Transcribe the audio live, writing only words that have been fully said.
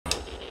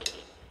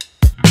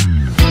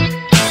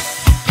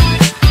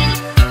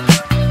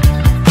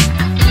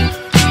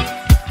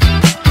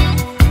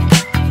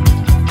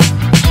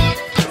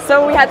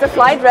had the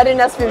flight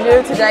readiness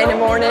review today in the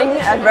morning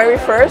at very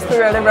first. We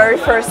were the very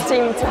first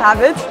team to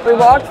have it. We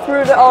walked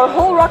through our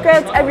whole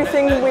rocket,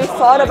 everything we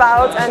thought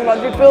about and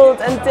what we built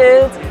and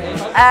did,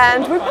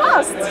 and we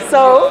passed.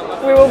 So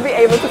we will be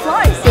able to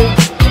fly soon.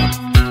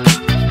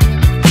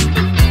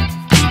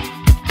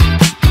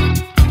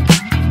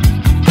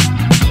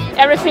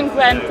 Everything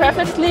went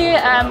perfectly.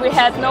 We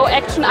had no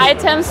action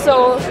items,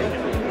 so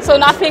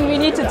nothing we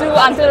need to do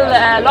until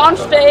launch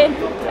day.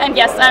 And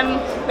yes, I'm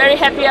very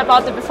happy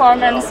about the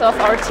performance of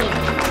our team.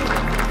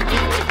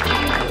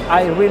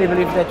 I really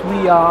believe that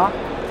we are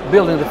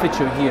building the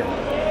future here.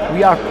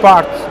 We are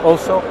part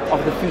also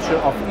of the future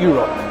of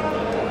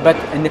EuRoC. But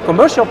in the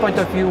commercial point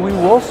of view, we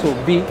will also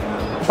be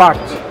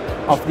part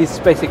of this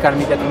space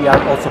economy that we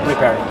are also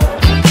preparing.